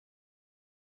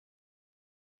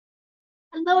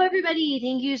Hello, everybody.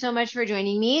 Thank you so much for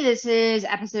joining me. This is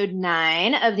episode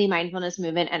 9 of the Mindfulness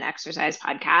Movement and Exercise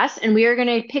podcast, and we are going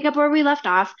to pick up where we left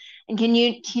off and can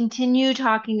you continue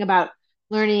talking about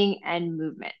learning and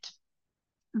movement.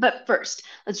 But first,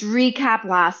 let's recap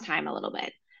last time a little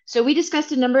bit. So we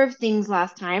discussed a number of things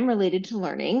last time related to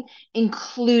learning,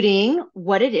 including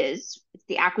what it is. It's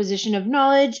the acquisition of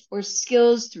knowledge or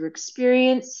skills through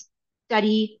experience,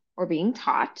 study, or being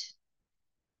taught.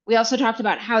 We also talked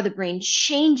about how the brain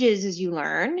changes as you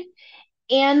learn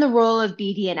and the role of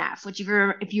BDNF, which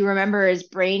if you remember is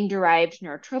brain-derived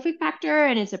neurotrophic factor,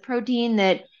 and it's a protein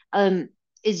that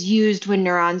is used when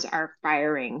neurons are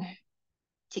firing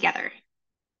together,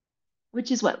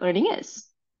 which is what learning is.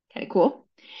 Kind of cool.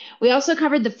 We also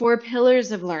covered the 4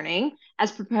 pillars of learning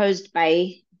as proposed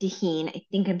by Deheen. I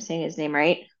think I'm saying his name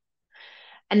right.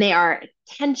 And they are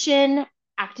attention,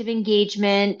 active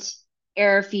engagement,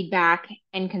 error feedback,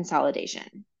 and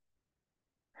consolidation.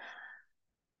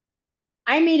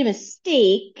 I made a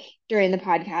mistake during the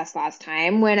podcast last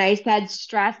time when I said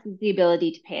stress is the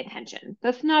ability to pay attention.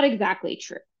 That's not exactly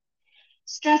true.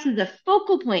 Stress is a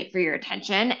focal point for your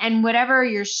attention, and whatever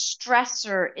your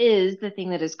stressor is, the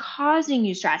thing that is causing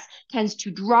you stress, tends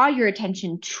to draw your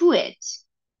attention to it.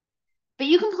 But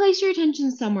you can place your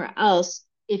attention somewhere else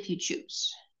if you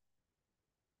choose.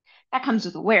 That comes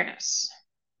with awareness.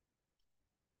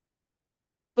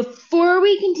 Before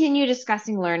we continue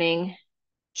discussing learning,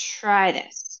 try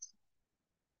this.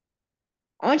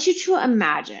 I want you to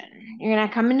imagine you're going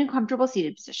to come into a comfortable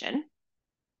seated position.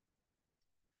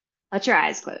 Let your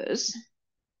eyes close.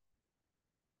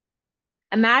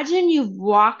 Imagine you've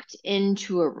walked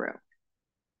into a room.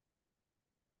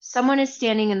 Someone is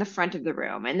standing in the front of the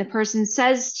room, and the person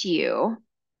says to you,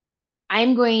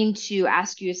 I'm going to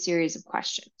ask you a series of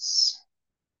questions.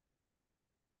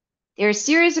 There are a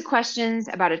series of questions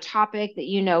about a topic that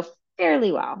you know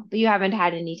fairly well, but you haven't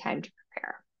had any time to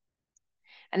prepare.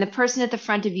 And the person at the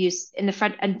front of you,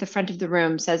 at the front of the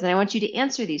room says, and I want you to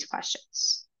answer these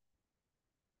questions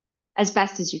as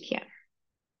best as you can.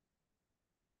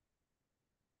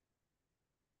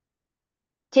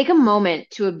 Take a moment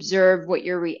to observe what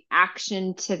your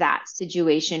reaction to that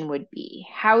situation would be.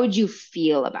 How would you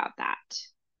feel about that?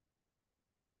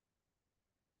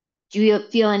 Do you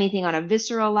feel anything on a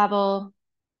visceral level?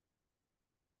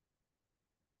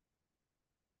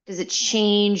 Does it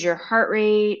change your heart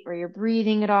rate or your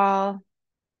breathing at all?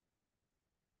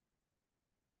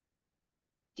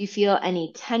 Do you feel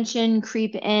any tension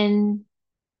creep in?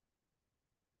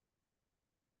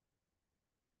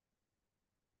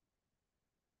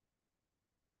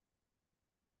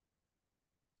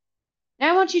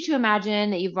 Now I want you to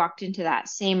imagine that you've walked into that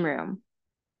same room.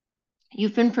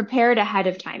 You've been prepared ahead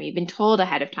of time. You've been told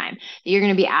ahead of time that you're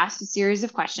going to be asked a series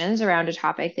of questions around a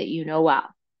topic that you know well.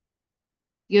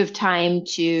 You have time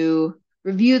to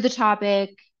review the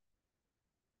topic.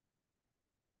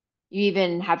 You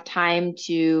even have time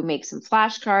to make some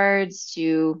flashcards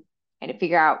to kind of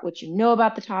figure out what you know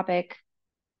about the topic.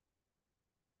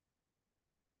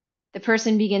 The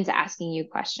person begins asking you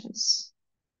questions.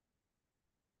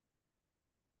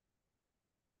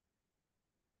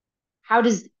 How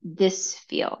does this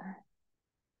feel?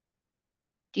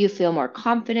 Do you feel more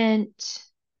confident?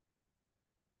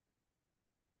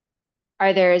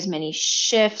 Are there as many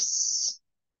shifts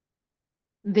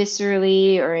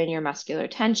viscerally or in your muscular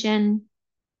tension?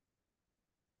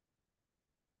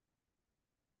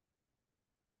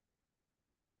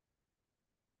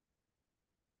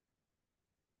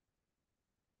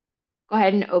 Go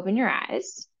ahead and open your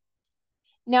eyes.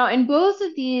 Now, in both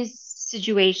of these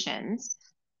situations,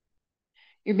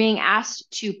 you're being asked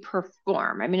to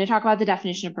perform. I'm going to talk about the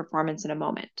definition of performance in a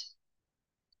moment.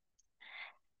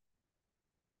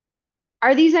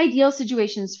 Are these ideal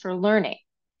situations for learning?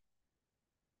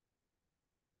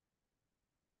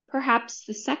 Perhaps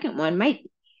the second one might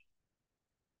be.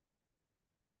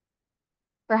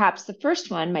 Perhaps the first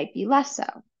one might be less so.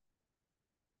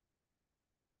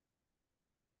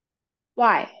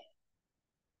 Why?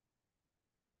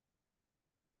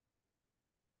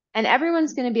 And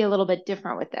everyone's going to be a little bit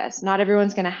different with this. Not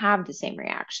everyone's going to have the same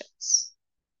reactions.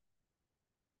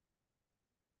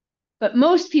 But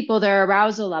most people, their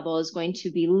arousal level is going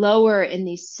to be lower in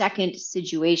the second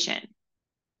situation.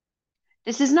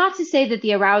 This is not to say that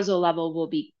the arousal level will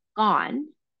be gone.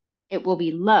 It will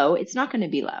be low. It's not going to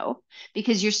be low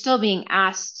because you're still being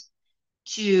asked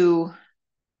to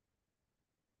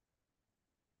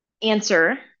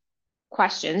answer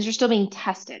questions. You're still being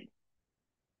tested.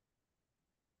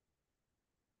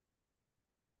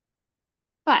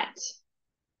 But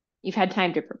you've had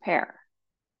time to prepare.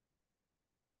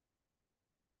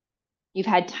 You've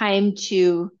had time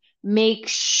to make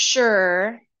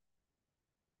sure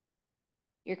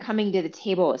you're coming to the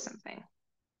table with something.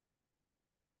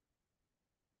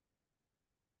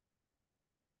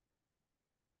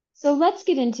 So let's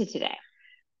get into today.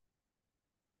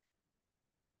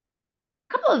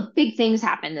 A couple of big things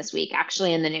happened this week,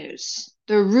 actually, in the news.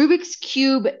 The Rubik's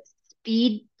Cube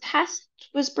speed test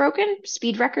was broken,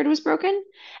 speed record was broken.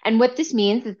 And what this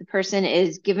means is the person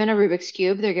is given a Rubik's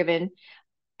Cube, they're given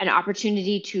an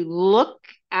opportunity to look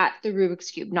at the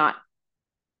Rubik's Cube, not,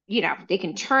 they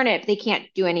can turn it, but they can't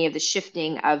do any of the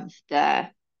shifting of the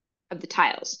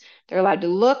tiles. They're allowed to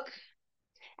look,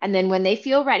 and then when they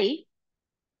feel ready,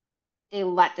 they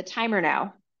let the timer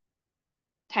know.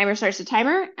 Timer starts the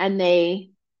timer, and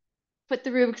they put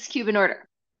the Rubik's Cube in order.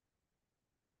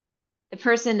 The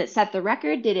person that set the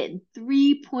record did it in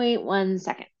 3.1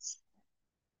 seconds.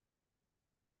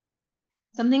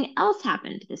 Something else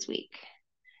happened this week.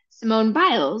 Simone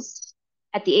Biles,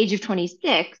 at the age of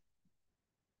 26,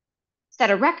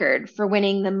 set a record for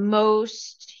winning the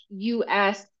most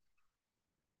U.S.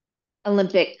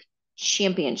 Olympic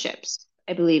championships,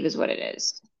 I believe is what it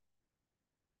is.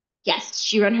 Yes,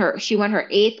 she won her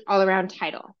eighth all-around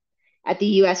title at the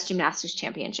U.S. Gymnastics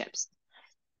Championships.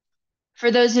 For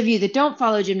those of you that don't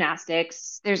follow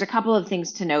gymnastics, there's a couple of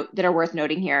things to note that are worth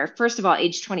noting here. First of all,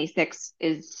 age 26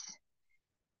 is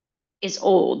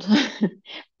old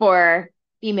for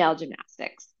female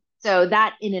gymnastics. So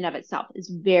that in and of itself is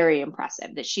very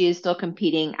impressive that she is still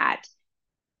competing at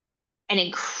an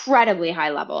incredibly high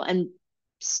level and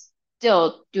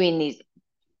still doing these,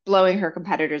 blowing her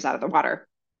competitors out of the water.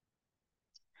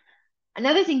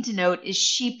 Another thing to note is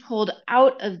she pulled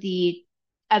out of a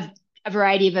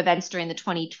variety of events during the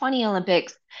 2020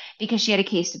 Olympics because she had a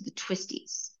case of the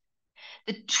twisties.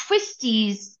 The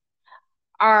twisties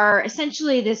are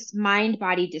essentially this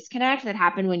mind-body disconnect that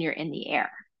happen when you're in the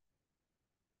air.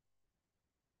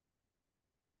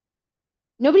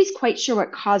 Nobody's quite sure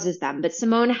what causes them, but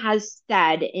Simone has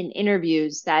said in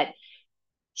interviews that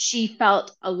she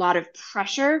felt a lot of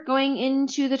pressure going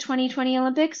into the 2020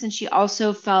 Olympics, and she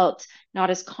also felt not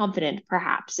as confident,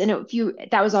 perhaps. And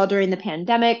that was all during the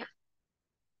pandemic.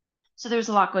 So there's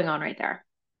a lot going on right there.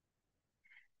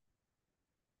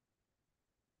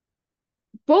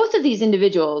 Both of these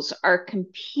individuals are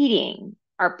competing,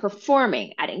 are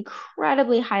performing at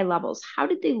incredibly high levels. How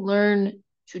did they learn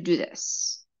to do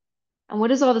this? And what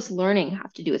does all this learning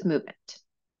have to do with movement?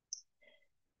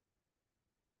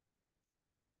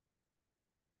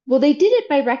 Well, they did it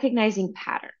by recognizing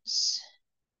patterns.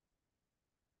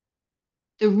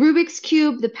 The Rubik's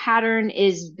Cube, the pattern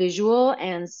is visual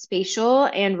and spatial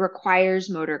and requires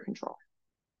motor control.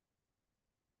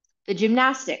 The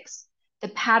gymnastics, the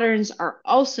patterns are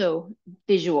also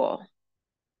visual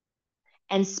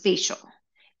and spatial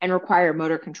and require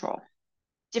motor control.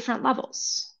 Different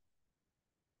levels,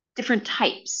 different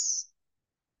types.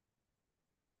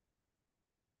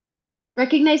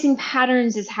 Recognizing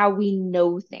patterns is how we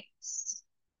know things.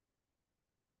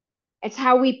 It's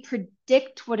how we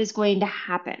predict what is going to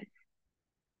happen.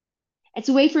 It's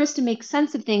a way for us to make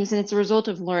sense of things, and it's a result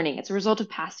of learning. It's a result of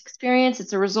past experience.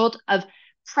 It's a result of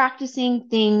practicing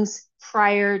things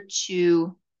prior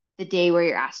to the day where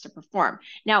you're asked to perform.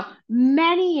 Now,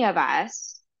 many of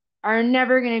us are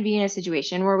never going to be in a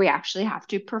situation where we actually have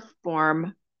to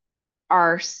perform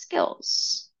our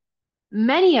skills.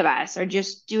 Many of us are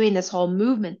just doing this whole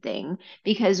movement thing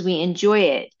because we enjoy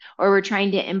it, or we're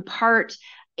trying to impart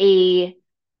a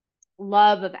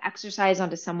love of exercise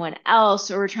onto someone else,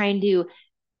 or we're trying to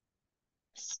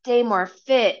stay more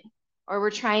fit, or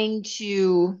we're trying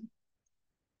to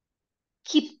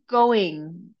keep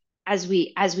going as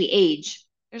we age.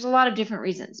 There's a lot of different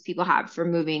reasons people have for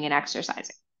moving and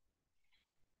exercising.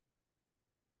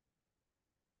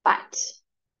 But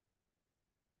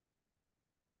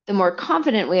the more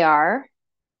confident we are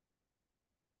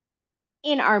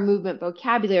in our movement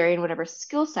vocabulary and whatever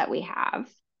skill set we have,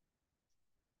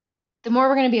 the more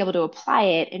we're going to be able to apply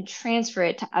it and transfer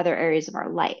it to other areas of our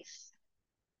life,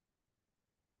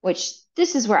 which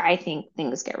this is where I think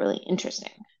things get really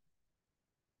interesting.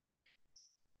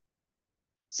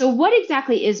 So what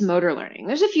exactly is motor learning?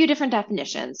 There's a few different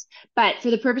definitions, but for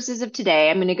the purposes of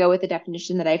today, I'm going to go with the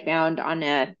definition that I found on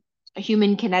a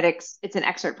human kinetics. It's an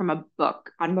excerpt from a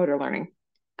book on motor learning,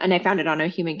 and I found it on the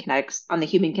human kinetics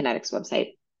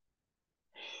website.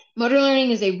 Motor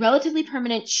learning is a relatively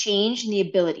permanent change in the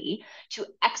ability to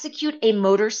execute a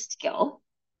motor skill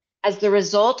as the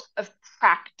result of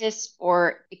practice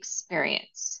or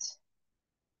experience.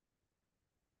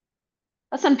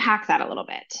 Let's unpack that a little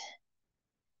bit.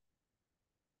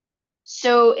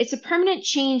 So it's a permanent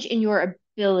change in your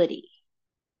ability.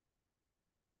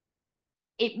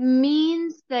 It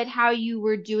means that how you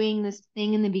were doing this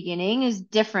thing in the beginning is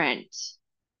different.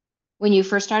 When you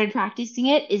first started practicing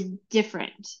it is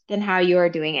different than how you are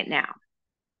doing it now.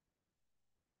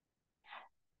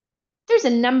 There's a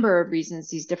number of reasons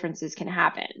these differences can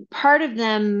happen. Part of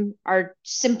them are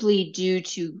simply due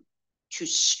to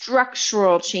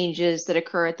structural changes that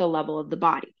occur at the level of the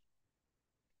body.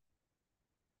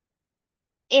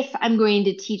 If I'm going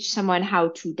to teach someone how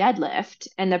to deadlift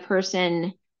and the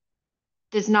person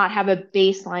does not have a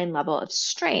baseline level of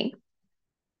strength,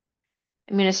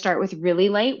 I'm going to start with really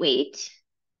light weight,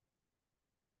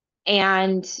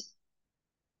 and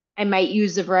I might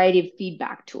use a variety of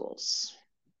feedback tools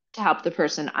to help the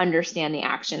person understand the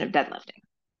action of deadlifting.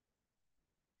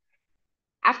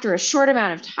 After a short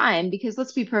amount of time, because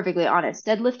let's be perfectly honest,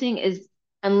 deadlifting is,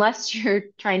 unless you're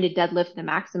trying to deadlift the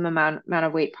maximum amount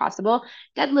of weight possible,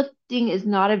 deadlifting is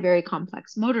not a very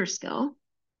complex motor skill.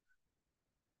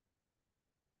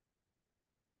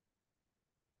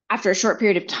 After a short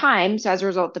period of time, so as a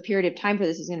result, the period of time for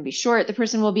this is going to be short, the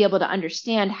person will be able to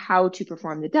understand how to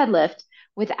perform the deadlift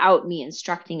without me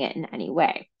instructing it in any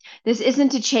way. This isn't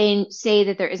to say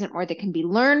that there isn't more that can be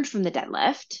learned from the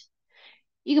deadlift.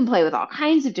 You can play with all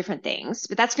kinds of different things,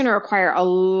 but that's going to require a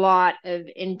lot of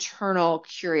internal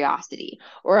curiosity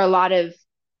or a lot of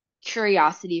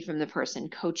curiosity from the person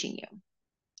coaching you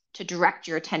to direct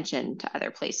your attention to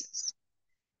other places.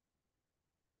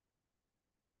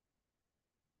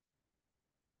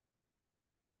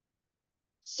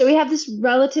 So we have this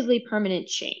relatively permanent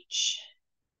change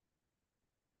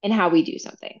in how we do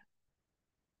something.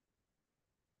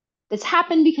 That's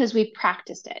happened because we've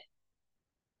practiced it.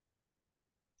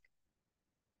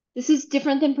 This is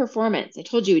different than performance. I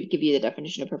told you we'd give you the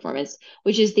definition of performance,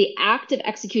 which is the act of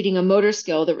executing a motor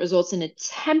skill that results in a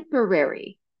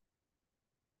temporary,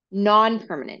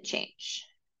 non-permanent change.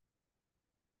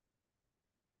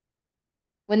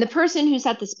 When the person who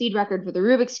set the speed record for the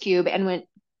Rubik's Cube and went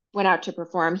out to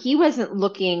perform, he wasn't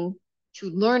looking to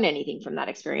learn anything from that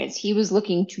experience. He was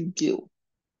looking to do.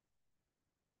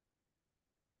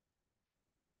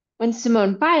 When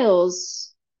Simone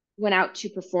Biles went out to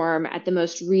perform at the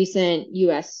most recent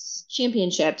US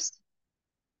championships,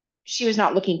 she was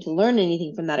not looking to learn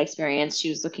anything from that experience. She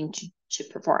was looking to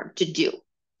perform, to do,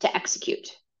 to execute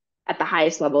at the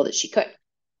highest level that she could.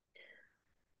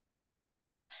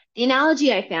 The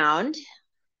analogy I found,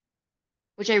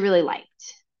 which I really liked,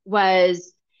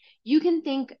 was you can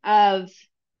think of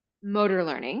motor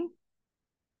learning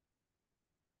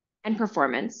and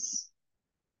performance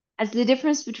as the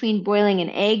difference between boiling an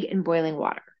egg and boiling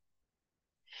water.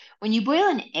 When you boil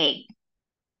an egg,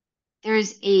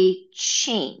 there's a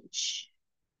change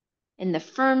in the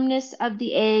firmness of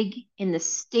the egg, in the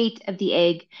state of the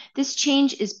egg. This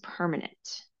change is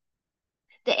permanent.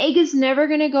 The egg is never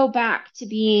going to go back to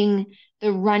being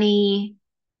the runny,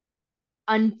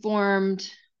 unformed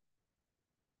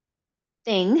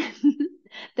thing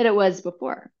that it was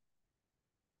before.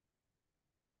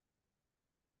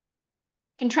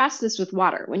 Contrast this with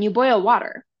water. When you boil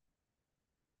water,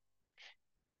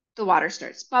 the water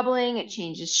starts bubbling, it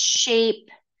changes shape,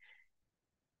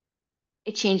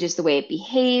 it changes the way it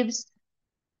behaves.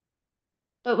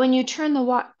 But when you turn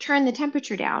the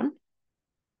temperature down,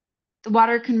 the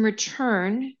water can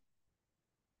return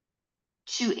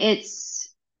to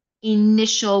its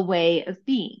initial way of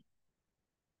being.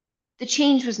 The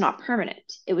change was not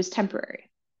permanent, it was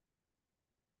temporary.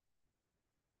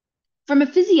 From a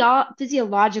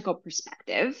physiological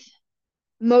perspective,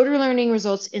 motor learning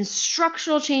results in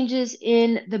structural changes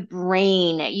in the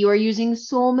brain. You are using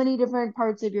so many different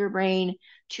parts of your brain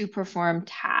to perform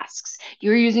tasks.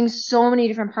 You're using so many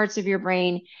different parts of your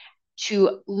brain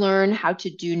to learn how to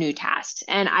do new tasks.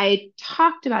 And I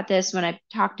talked about this when I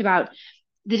talked about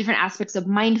the different aspects of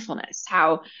mindfulness,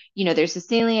 how, there's the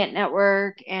salient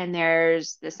network and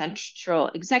there's the central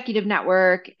executive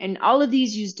network, and all of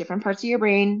these use different parts of your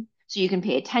brain so you can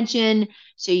pay attention,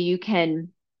 so you can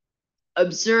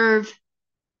observe.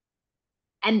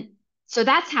 And so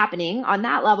that's happening on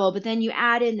that level, but then you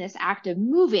add in this act of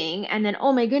moving, and then,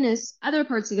 oh my goodness, other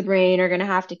parts of the brain are going to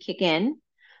have to kick in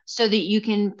so that you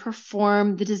can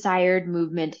perform the desired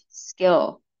movement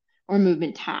skill or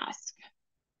movement task.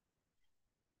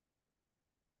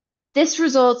 This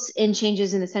results in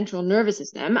changes in the central nervous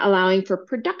system, allowing for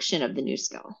production of the new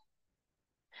skill.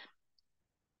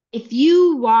 If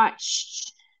you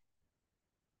watched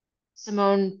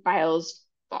Simone Biles'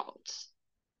 vault,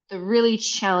 the really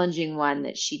challenging one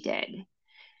that she did,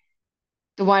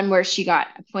 the one where she got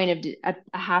a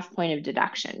half point of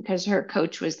deduction because her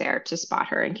coach was there to spot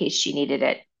her in case she needed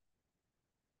it.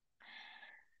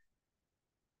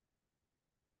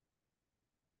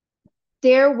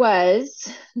 There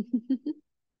was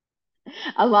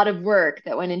a lot of work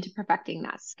that went into perfecting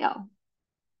that skill.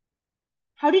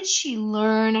 How did she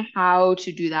learn how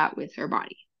to do that with her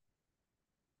body?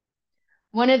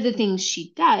 One of the things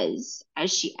she does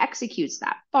as she executes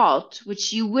that fault,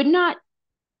 which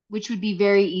would be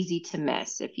very easy to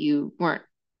miss if you weren't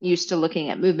used to looking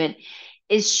at movement,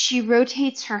 is she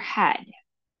rotates her head.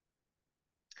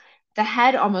 The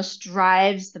head almost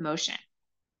drives the motion.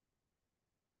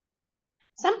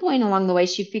 At some point along the way,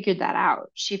 she figured that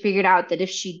out. She figured out that if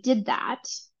she did that,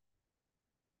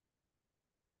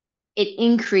 it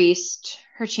increased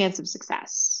her chance of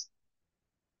success.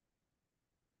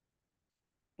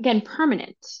 Again,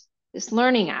 permanent. This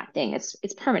learning at thing, it's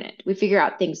permanent. We figure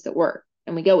out things that work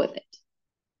and we go with it.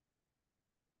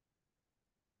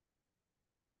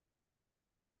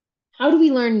 How do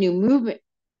we learn new movement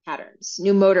patterns,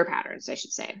 new motor patterns, I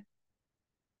should say?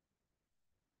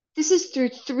 This is through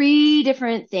three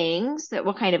different things that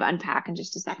we'll kind of unpack in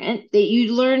just a second. That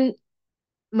you learn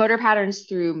motor patterns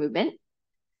through movement.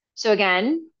 So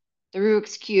again, the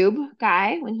Rubik's Cube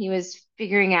guy, when he was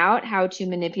figuring out how to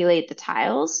manipulate the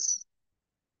tiles,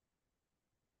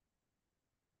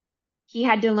 he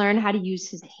had to learn how to use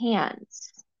his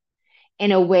hands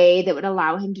in a way that would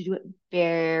allow him to do it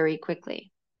very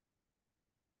quickly.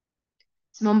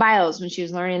 Simone Biles, when she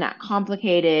was learning that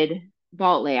complicated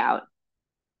vault layout,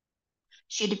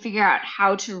 she had to figure out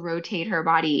how to rotate her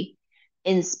body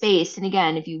in space. And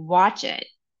again, if you watch it,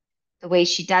 the way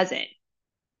she does it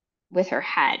with her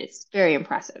head, it's very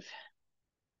impressive.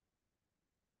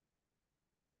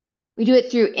 We do it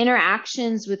through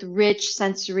interactions with rich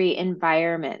sensory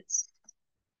environments.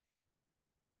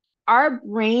 Our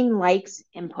brain likes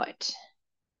input.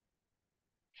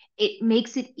 It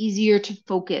makes it easier to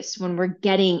focus when we're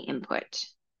getting input.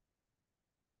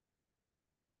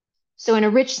 So in a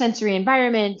rich sensory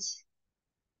environment,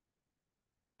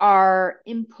 our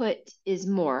input is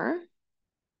more,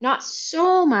 not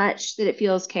so much that it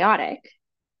feels chaotic,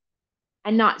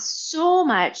 and not so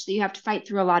much that you have to fight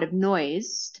through a lot of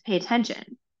noise to pay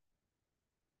attention.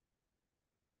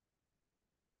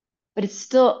 But it's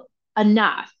still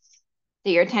enough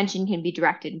that your attention can be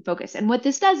directed and focused. And what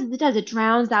this does is it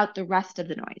drowns out the rest of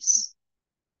the noise.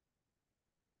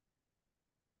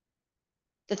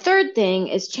 The third thing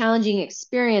is challenging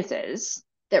experiences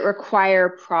that require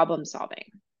problem solving.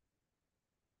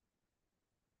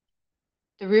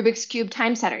 The Rubik's Cube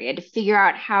time setter, you had to figure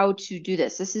out how to do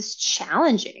this. This is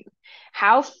challenging.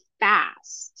 How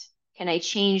fast can I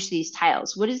change these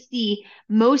tiles? What is the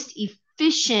most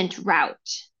efficient route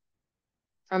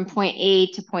from point A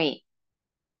to point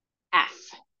F?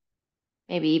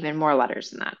 Maybe even more letters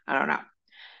than that. I don't know.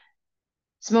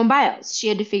 Simone Biles, she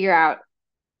had to figure out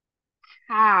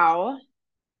how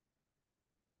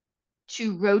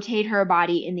to rotate her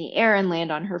body in the air and land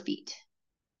on her feet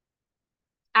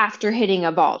after hitting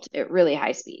a vault at really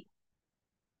high speed.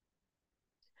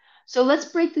 So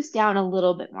let's break this down a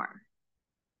little bit more.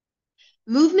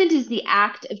 Movement is the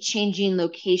act of changing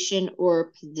location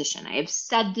or position. I have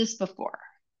said this before.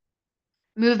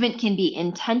 Movement can be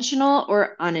intentional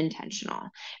or unintentional.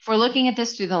 If we're looking at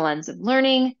this through the lens of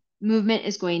learning, movement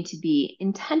is going to be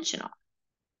intentional.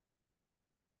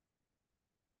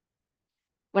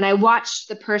 When I watched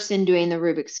the person doing the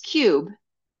Rubik's Cube,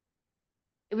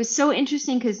 it was so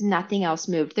interesting because nothing else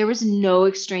moved. There was no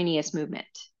extraneous movement.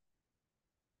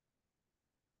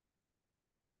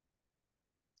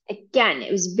 Again,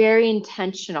 it was very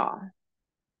intentional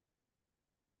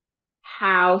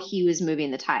how he was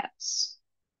moving the tiles.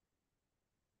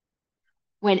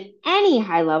 When any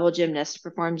high level gymnast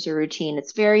performs a routine,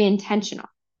 it's very intentional.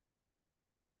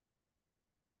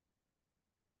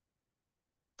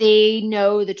 They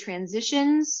know the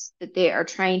transitions that they are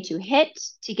trying to hit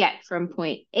to get from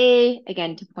point A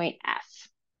again to point F.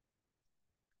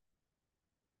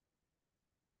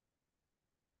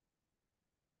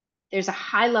 There's a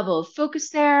high level of focus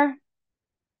there.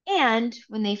 And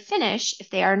when they finish,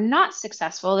 if they are not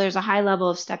successful, there's a high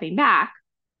level of stepping back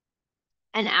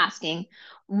and asking,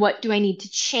 what do I need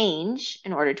to change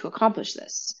in order to accomplish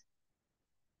this?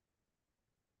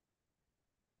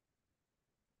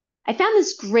 I found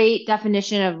this great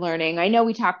definition of learning. I know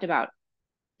we talked about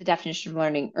the definition of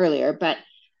learning earlier, but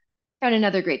I found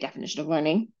another great definition of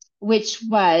learning, which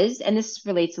was, and this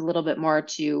relates a little bit more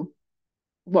to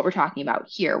what we're talking about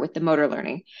here with the motor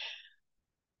learning,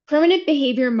 permanent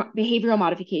behavioral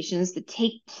modifications that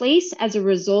take place as a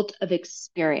result of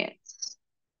experience.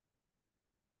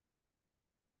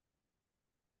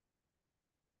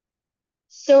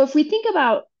 So if we think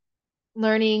about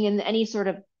learning in any sort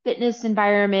of fitness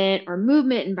environment or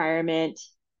movement environment,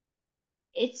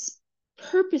 it's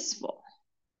purposeful.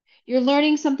 You're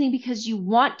learning something because you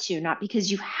want to, not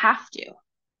because you have to.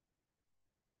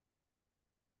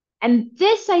 And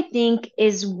this, I think,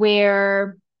 is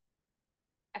where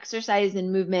exercise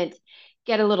and movement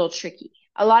get a little tricky.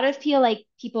 A lot of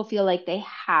people feel like they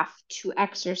have to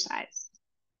exercise.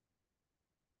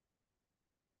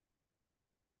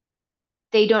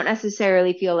 They don't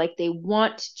necessarily feel like they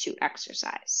want to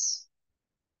exercise.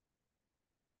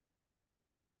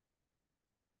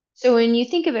 So when you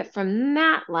think of it from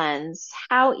that lens,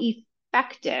 how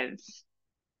effective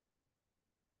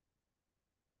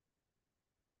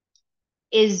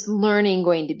is learning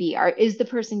going to be? Or is the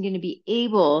person going to be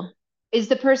able, is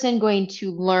the person going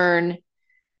to learn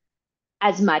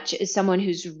as much as someone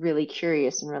who's really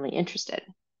curious and really interested?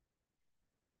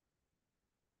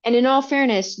 And in all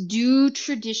fairness, do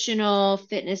traditional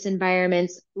fitness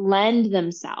environments lend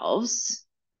themselves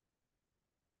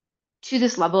to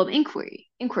this level of inquiry?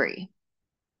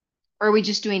 Or are we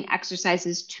just doing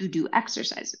exercises to do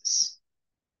exercises?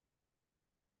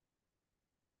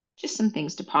 Just some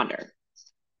things to ponder.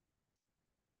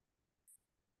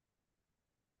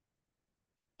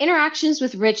 Interactions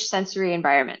with rich sensory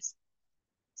environments.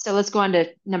 So let's go on to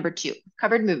number two.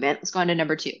 Covered movement. Let's go on to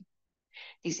number two.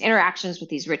 These interactions with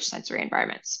these rich sensory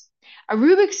environments. A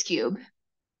Rubik's Cube,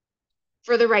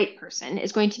 for the right person,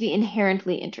 is going to be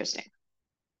inherently interesting.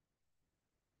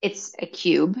 It's a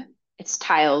cube. Its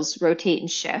tiles rotate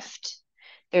and shift.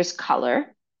 There's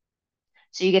color.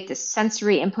 So you get the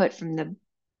sensory input from the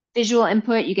visual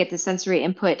input. You get the sensory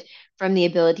input from the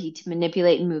ability to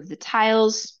manipulate and move the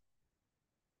tiles.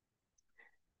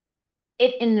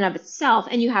 It in and of itself,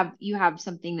 and you have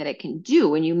something that it can do.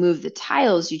 When you move the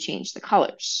tiles, you change the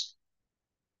colors.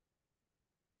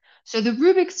 So the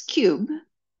Rubik's Cube,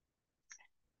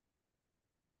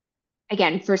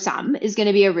 again, for some, is going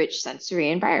to be a rich sensory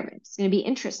environment. It's going to be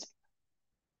interesting.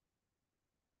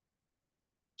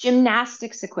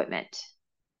 Gymnastics equipment,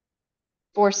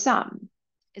 for some,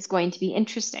 is going to be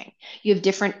interesting. You have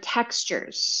different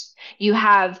textures. You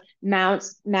have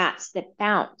mats that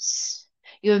bounce.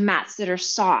 You have mats that are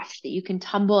soft that you can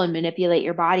tumble and manipulate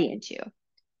your body into.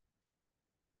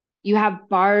 You have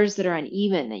bars that are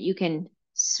uneven that you can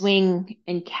swing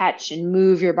and catch and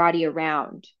move your body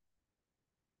around.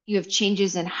 You have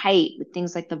changes in height with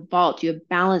things like the vault. You have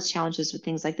balance challenges with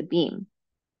things like the beam.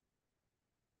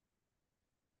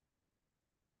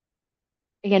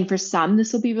 Again, for some,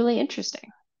 this will be really interesting.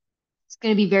 It's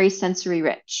going to be very sensory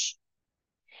rich.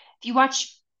 If you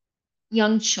watch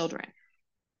young children,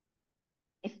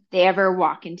 if they ever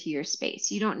walk into your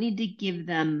space, you don't need to give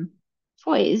them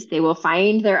toys. They will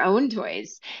find their own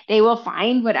toys. They will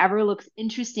find whatever looks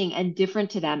interesting and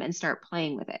different to them and start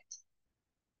playing with it.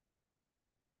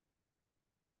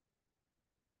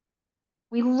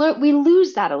 We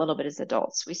lose that a little bit as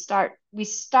adults. We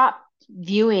stop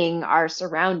viewing our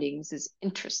surroundings as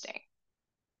interesting.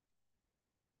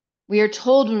 We are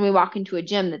told when we walk into a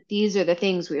gym that these are the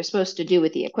things we are supposed to do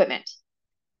with the equipment.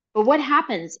 But what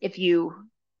happens if you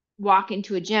walk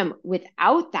into a gym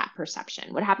without that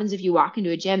perception? What happens if you walk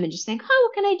into a gym and just think, oh,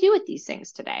 what can I do with these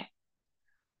things today?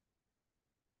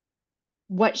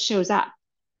 What shows up?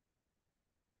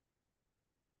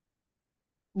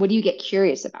 What do you get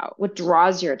curious about? What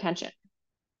draws your attention?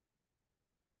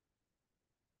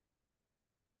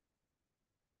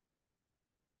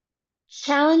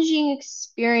 Challenging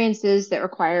experiences that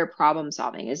require problem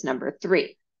solving is number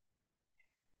three.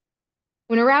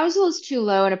 When arousal is too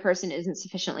low and a person isn't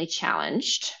sufficiently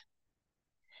challenged,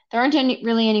 there aren't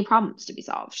really any problems to be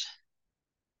solved.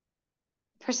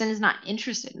 The person is not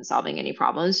interested in solving any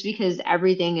problems because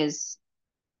everything is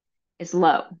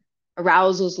low.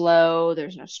 Arousal's low,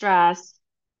 there's no stress.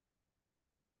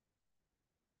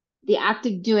 The act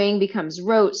of doing becomes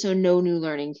rote, so no new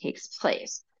learning takes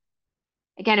place.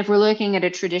 Again, if we're looking at a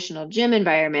traditional gym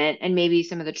environment and maybe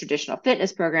some of the traditional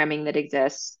fitness programming that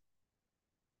exists,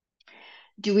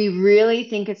 do we really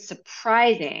think it's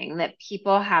surprising that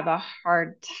people have a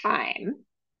hard time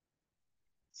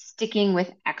sticking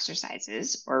with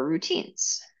exercises or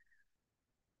routines?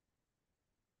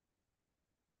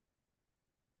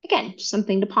 Again, just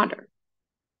something to ponder.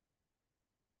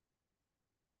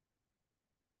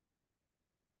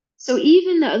 So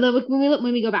even though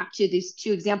when we go back to these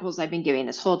two examples I've been giving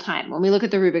this whole time, when we look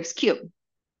at the Rubik's Cube,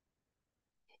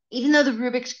 even though the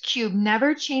Rubik's Cube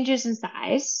never changes in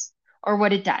size or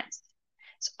what it does,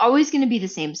 it's always going to be the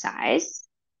same size,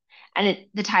 and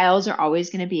the tiles are always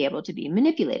going to be able to be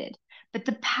manipulated, but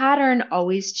the pattern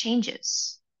always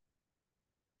changes.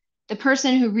 The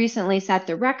person who recently set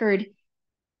the record,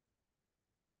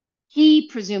 he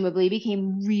presumably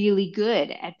became really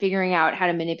good at figuring out how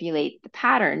to manipulate the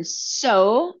patterns.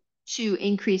 So, to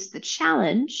increase the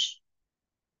challenge,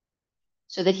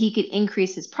 so that he could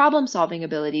increase his problem solving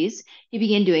abilities, he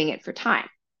began doing it for time.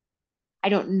 I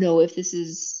don't know if this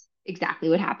is exactly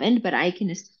what happened, but I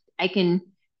can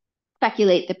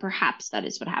speculate that perhaps that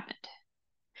is what happened.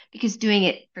 Because doing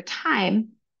it for time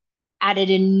added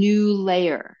a new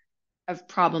layer of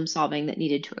problem solving that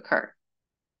needed to occur.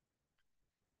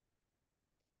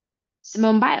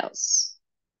 Simone Biles.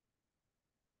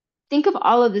 Think of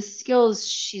all of the skills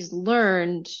she's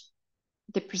learned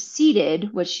that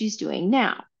preceded what she's doing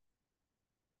now.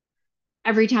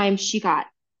 Every time she got,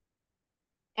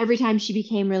 every time she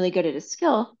became really good at a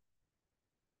skill,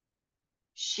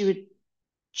 she would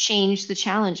change the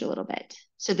challenge a little bit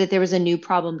so that there was a new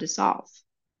problem to solve.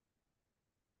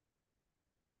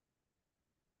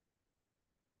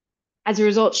 As a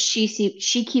result, she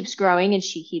keeps growing and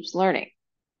she keeps learning.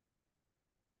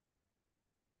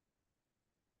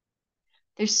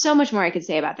 There's so much more I could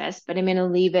say about this, but I'm going to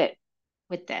leave it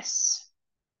with this.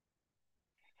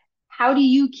 How do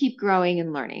you keep growing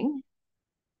and learning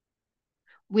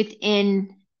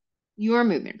within your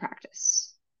movement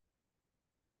practice?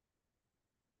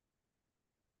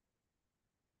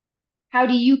 How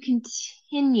do you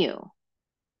continue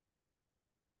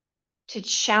to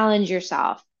challenge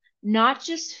yourself, not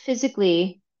just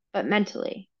physically, but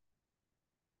mentally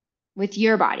with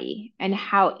your body and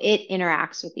how it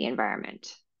interacts with the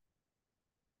environment?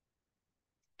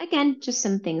 Again, just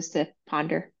some things to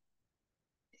ponder.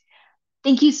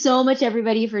 Thank you so much,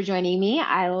 everybody, for joining me.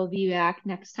 I will be back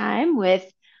next time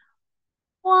with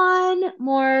one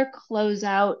more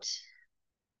closeout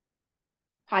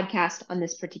podcast on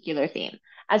this particular theme.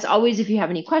 As always, if you have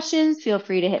any questions, feel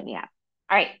free to hit me up.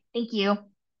 All right. Thank you.